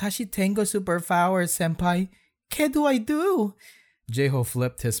thinks Watashi Tengo superpowers, senpai. What do I do? Jae-ho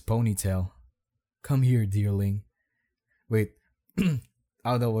flipped his ponytail. Come here, dearling. Wait.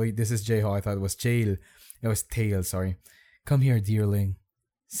 Oh no, wait, this is Jae-ho. I thought it was Jail. It was Tail, sorry. Come here, dearling.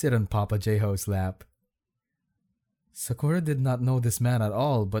 Sit on Papa Jae-ho's lap. Sakura did not know this man at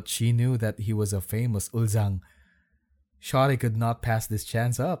all, but she knew that he was a famous ulzang. Shawty could not pass this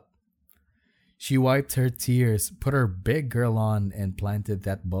chance up. She wiped her tears, put her big girl on, and planted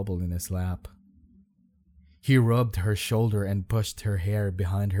that bubble in his lap. He rubbed her shoulder and pushed her hair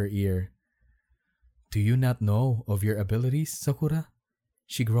behind her ear. Do you not know of your abilities, Sakura?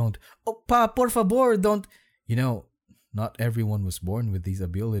 She groaned. Oh, pa, por favor, don't... You know, not everyone was born with these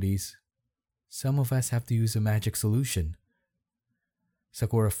abilities. Some of us have to use a magic solution.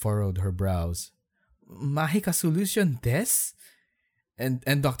 Sakura furrowed her brows. Mahika solution des?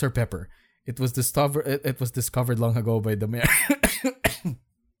 And Dr. Pepper. It was discovered long ago by the mayor.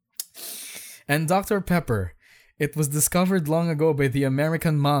 And Dr. Pepper. It was discovered long ago by the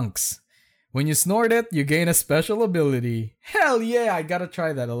American monks. When you snort it, you gain a special ability. Hell yeah, I gotta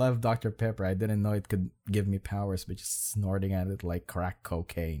try that. I love Dr. Pepper. I didn't know it could give me powers by just snorting at it like crack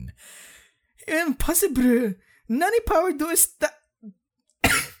cocaine. Impossible! Nani power do is that...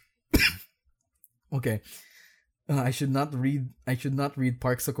 Okay. I should not read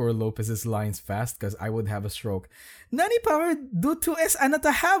Park Sakura Lopez's lines fast because I would have a stroke. Nani power do to es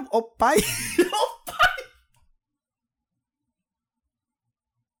anata have oppai? Oppai!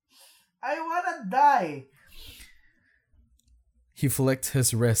 I wanna die. He flicked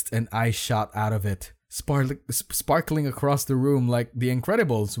his wrist and ice shot out of it, sparkling across the room like The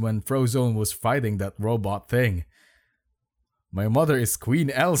Incredibles when Frozone was fighting that robot thing. My mother is Queen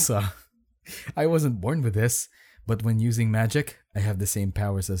Elsa. I wasn't born with this, but when using magic, I have the same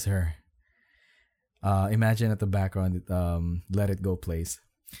powers as her. Imagine at the background, Let It Go plays.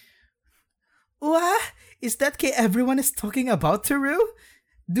 What? Is that K everyone is talking about, Teru?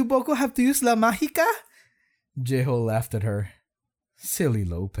 Do Boko have to use La Mahika? Jae-ho laughed at her. Silly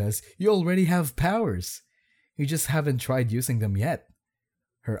Lopez, you already have powers. You just haven't tried using them yet.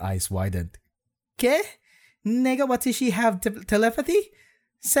 Her eyes widened. Ke? Nega watashi have telepathy?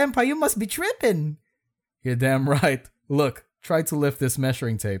 Senpai, you must be tripping. You're damn right. Look, try to lift this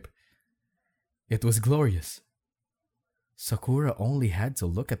measuring tape. It was glorious. Sakura only had to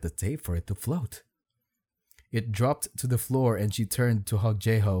look at the tape for it to float. It dropped to the floor and she turned to hug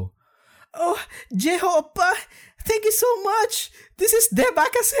Jae-ho. Oh, Jae-ho oppa! Thank you so much! This is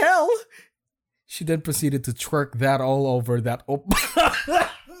debak as hell! She then proceeded to twerk that all over that oppa.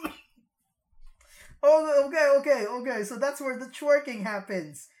 Oh, okay. So that's where the twerking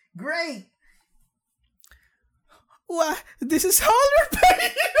happens. Great! Wow, this is harder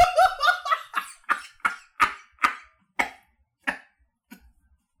pain!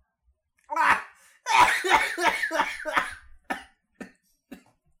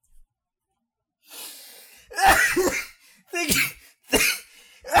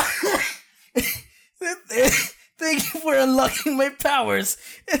 Thank you for unlocking my powers.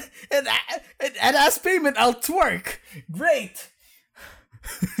 And as payment, I'll twerk. Great.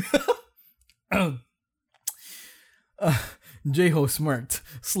 Jae-ho smirked,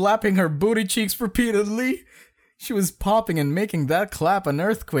 slapping her booty cheeks repeatedly. She was popping and making that clap an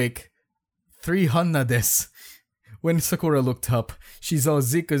earthquake. 300 des. When Sakura looked up, she saw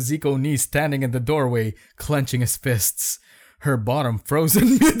Ziko Ni standing in the doorway, clenching his fists, her bottom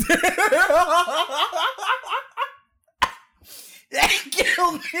frozen midair.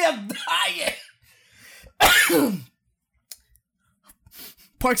 Kill me, I'm dying.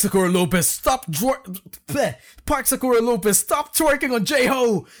 Park Sakura Lopez, stop twerking on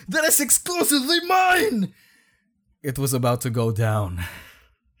Jae-ho! That is exclusively mine! It was about to go down.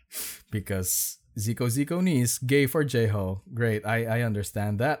 Because Ziko Ni is gay for Jae-ho. Great, I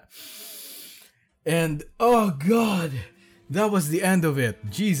understand that. And, oh god, that was the end of it.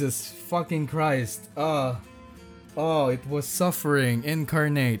 Jesus fucking Christ. Oh, it was suffering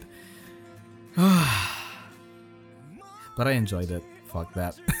incarnate. But I enjoyed it. Fuck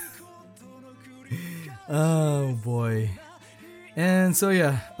that. Oh boy. And so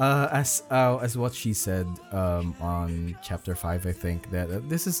yeah, as what she said on chapter 5, I think that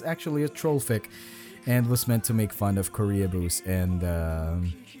this is actually a troll fic and was meant to make fun of Koreaboos and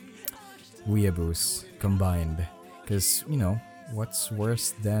weeaboos combined. Because, what's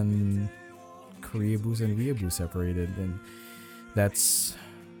worse than Koreaboos and weeaboos separated? And that's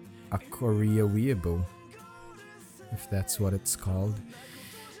a Korea weeaboo, if that's what it's called.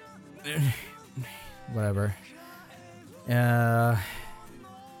 Whatever.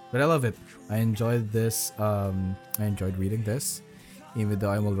 But I love it. I enjoyed this. I enjoyed reading this, even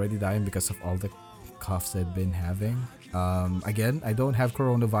though I'm already dying because of all the coughs I've been having. Again, I don't have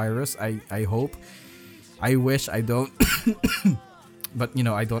coronavirus. I hope. I wish I don't. But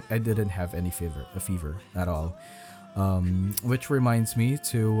I didn't have any fever at all. Which reminds me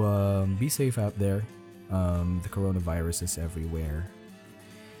to be safe out there. The coronavirus is everywhere.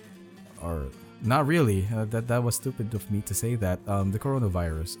 Or not really. That was stupid of me to say that. The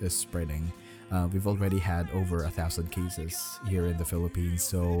coronavirus is spreading. We've already had over 1,000 cases here in the Philippines.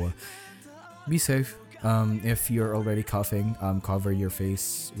 So be safe. If you're already coughing, cover your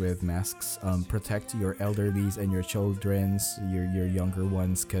face with masks. Protect your elderlies and your children's, your younger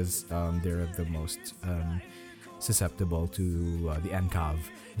ones, because they're the most susceptible to the nCoV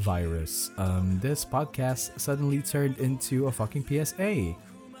virus. This podcast suddenly turned into a fucking PSA.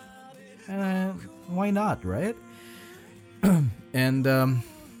 Why not, right? And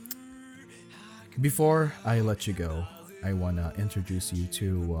before I let you go, I wanna introduce you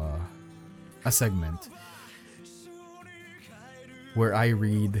to a segment where I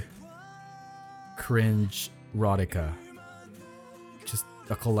read cringe erotica. Just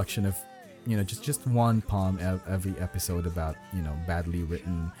a collection of, just one poem every episode about, badly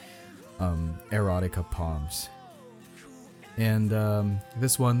written erotica poems. And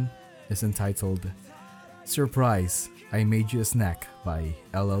this one is entitled Surprise, I Made You a Snack by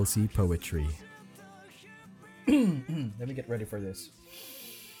LLC Poetry. Let me get ready for this.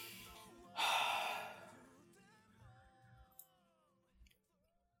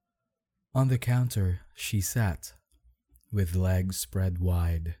 On the counter she sat, with legs spread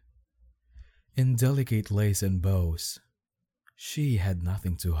wide. In delicate lace and bows, she had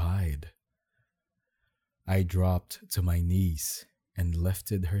nothing to hide. I dropped to my knees and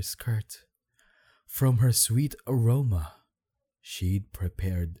lifted her skirt. From her sweet aroma, she'd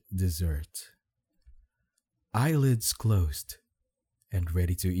prepared dessert. Eyelids closed and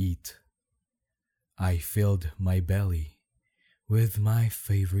ready to eat, I filled my belly with my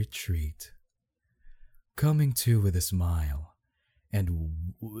favorite treat. Coming to with a smile and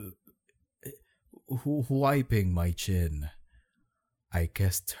wiping my chin, I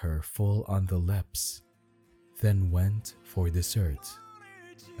kissed her full on the lips, then went for dessert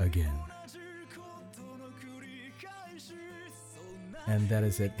again. And that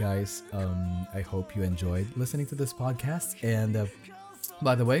is it, guys. I hope you enjoyed listening to this podcast. And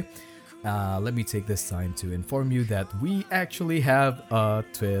by the way, let me take this time to inform you that we actually have a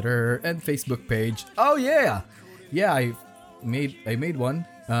Twitter and Facebook page. Oh yeah, I made one.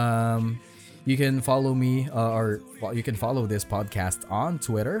 You can follow me or you can follow this podcast on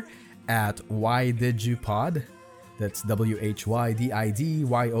Twitter at Why Did You Pod. That's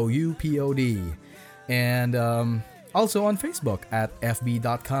WHYDIDYOUPOD. And also on Facebook at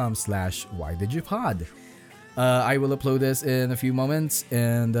fb.com/whydidyoupod. I will upload this in a few moments,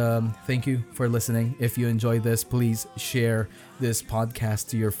 and thank you for listening. If you enjoyed this, please share this podcast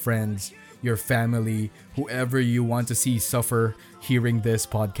to your friends, your family, whoever you want to see suffer hearing this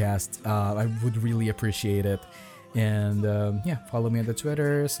podcast. I would really appreciate it. And follow me on the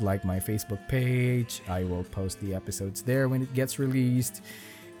Twitters, like my Facebook page. I will post the episodes there when it gets released.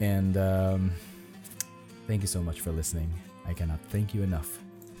 And thank you so much for listening. I cannot thank you enough.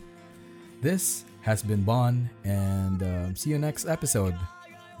 This has been Bon, and see you next episode,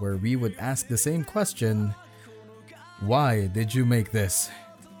 where we would ask the same question: why did you make this?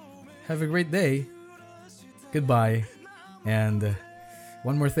 Have a great day. Goodbye. And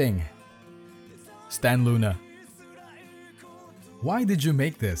one more thing. Stan Luna. Why Did You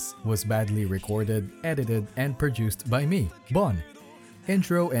Make This was badly recorded, edited, and produced by me, Bon.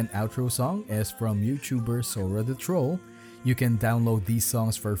 Intro and outro song is from YouTuber Sora the Troll. You can download these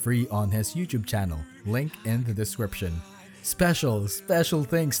songs for free on his YouTube channel, link in the description. Special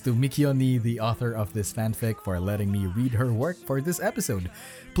thanks to Mikioni, the author of this fanfic, for letting me read her work for this episode.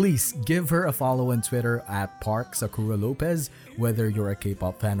 Please give her a follow on Twitter at Park Sakura Lopez, whether you're a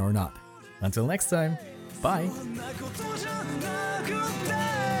K-pop fan or not. Until next time, bye!